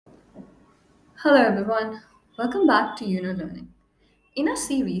Hello everyone, welcome back to Yunolearning. In our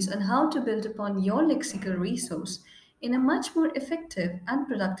series on how to build upon your lexical resource in a much more effective and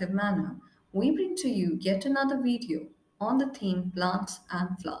productive manner, we bring to you yet another video on the theme plants and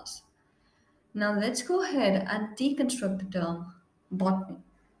flowers. Now let's go ahead and deconstruct the term botany.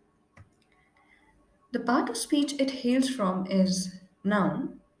 The part of speech it hails from is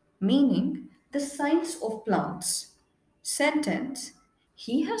noun, meaning the science of plants. Sentence: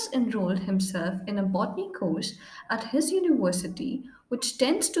 he has enrolled himself in a botany course at his university, which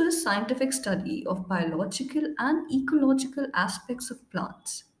tends to the scientific study of biological and ecological aspects of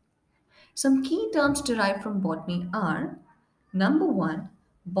plants. Some key terms derived from botany are: number one,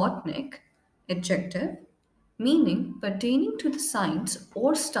 botanic, adjective, meaning pertaining to the science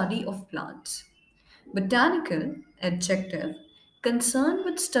or study of plants. Botanical, adjective, concerned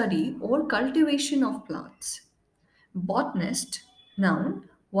with study or cultivation of plants. Botanist, noun,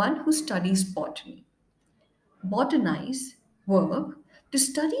 one who studies botany. Botanise, verb, to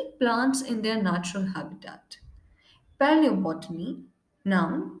study plants in their natural habitat. Paleobotany,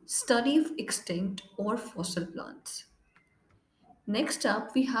 noun, study of extinct or fossil plants. Next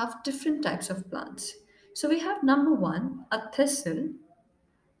up, we have different types of plants. So we have number one, a thistle,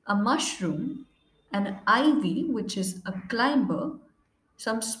 a mushroom, an ivy, which is a climber,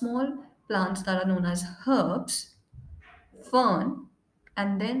 some small plants that are known as herbs, fern,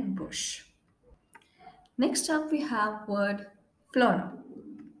 and then bush. Next up, we have word flora.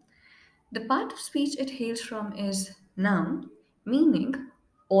 The part of speech it hails from is noun, meaning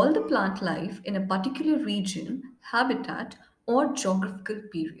all the plant life in a particular region, habitat, or geographical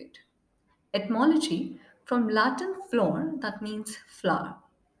period. Etymology from Latin flor, that means flower.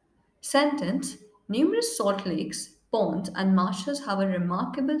 Sentence: numerous salt lakes, ponds, and marshes have a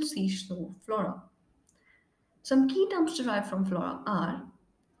remarkable seashore flora. Some key terms derived from flora are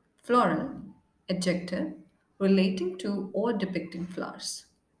floral, adjective, relating to or depicting flowers.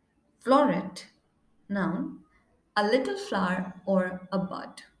 Floret, noun, a little flower or a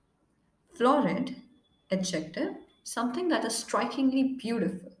bud. Florid, adjective, something that is strikingly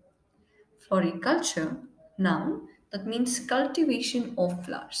beautiful. Floriculture, noun, that means cultivation of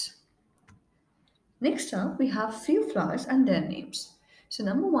flowers. Next up, we have few flowers and their names. So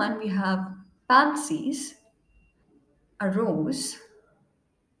number one, we have pansies, a rose,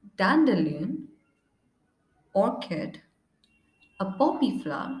 dandelion, orchid, a poppy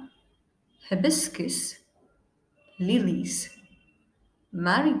flower, hibiscus, lilies,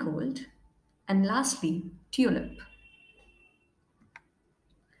 marigold, and lastly, tulip.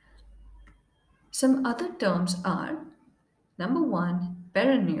 Some other terms are number one,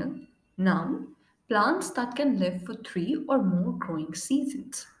 perennial, noun, plants that can live for three or more growing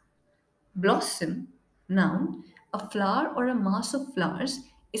seasons. Blossom, noun, a flower or a mass of flowers,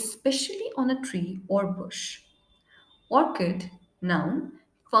 especially on a tree or bush. Orchid, noun,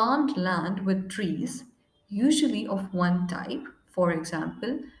 farmed land with trees, usually of one type, for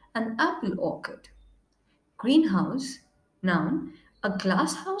example, an apple orchard. Greenhouse, noun, a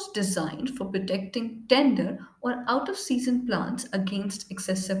glasshouse designed for protecting tender or out of season plants against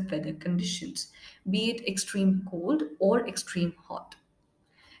excessive weather conditions, be it extreme cold or extreme hot.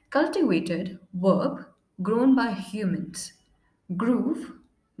 Cultivated, verb, grown by humans. Grove,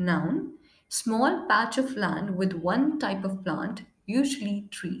 noun, small patch of land with one type of plant, usually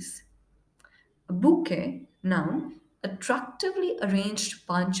trees. A bouquet, noun, attractively arranged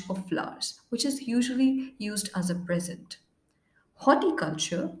bunch of flowers, which is usually used as a present.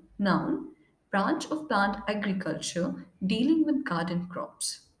 Horticulture, noun, branch of plant agriculture dealing with garden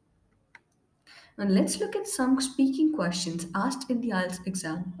crops. Now let's look at some speaking questions asked in the IELTS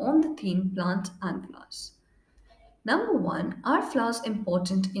exam on the theme plants and flowers. Number one, are flowers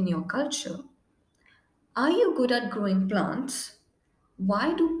important in your culture? Are you good at growing plants?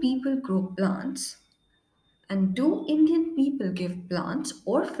 Why do people grow plants? And do Indian people give plants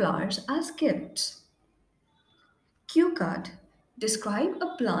or flowers as gifts? Cue card. Describe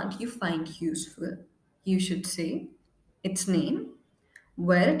a plant you find useful. You should say its name,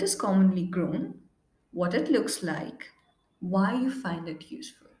 where it is commonly grown, what it looks like, why you find it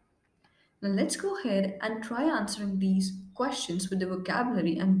useful. Now let's go ahead and try answering these questions with the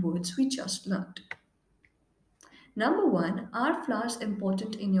vocabulary and words we just learned. Number one, are flowers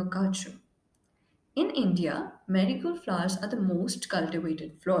important in your culture? In India, marigold flowers are the most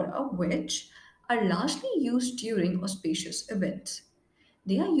cultivated flora, which are largely used during auspicious events.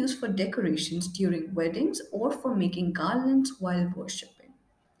 They are used for decorations during weddings or for making garlands while worshipping.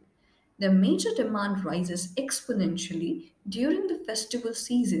 The major demand rises exponentially during the festival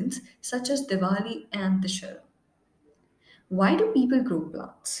seasons such as Diwali and Dashera. Why do people grow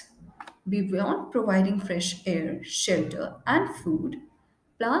plants? Beyond providing fresh air, shelter, and food,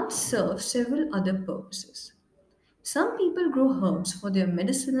 plants serve several other purposes. Some people grow herbs for their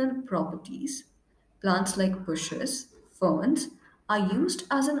medicinal properties. Plants like bushes, ferns are used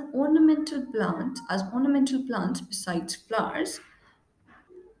as an ornamental plants besides flowers.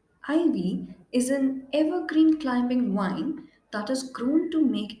 Ivy is an evergreen climbing vine that is grown to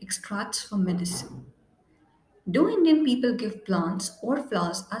make extracts for medicine. Do Indian people give plants or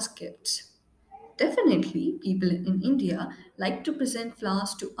flowers as gifts? Definitely, people in India like to present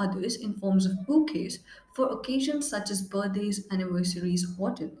flowers to others in forms of bouquets for occasions such as birthdays, anniversaries,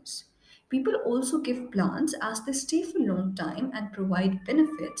 or dinners. People also give plants as they stay for a long time and provide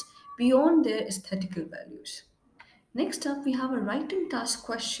benefits beyond their aesthetical values. Next up, we have a writing task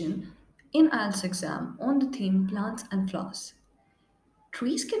question in IELTS exam on the theme plants and flowers.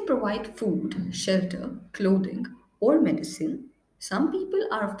 Trees can provide food, shelter, clothing, or medicine. Some people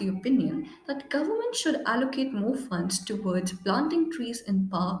are of the opinion that government should allocate more funds towards planting trees in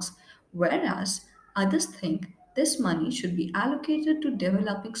parks, whereas others think this money should be allocated to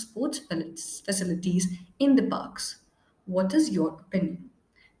developing facilities in the parks. What is your opinion?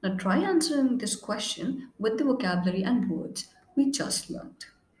 Now try answering this question with the vocabulary and words we just learned.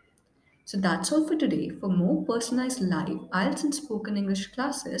 So that's all for today. For more personalized live IELTS and spoken English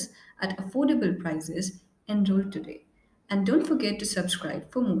classes at affordable prices, enroll today. And don't forget to subscribe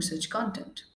for more such content.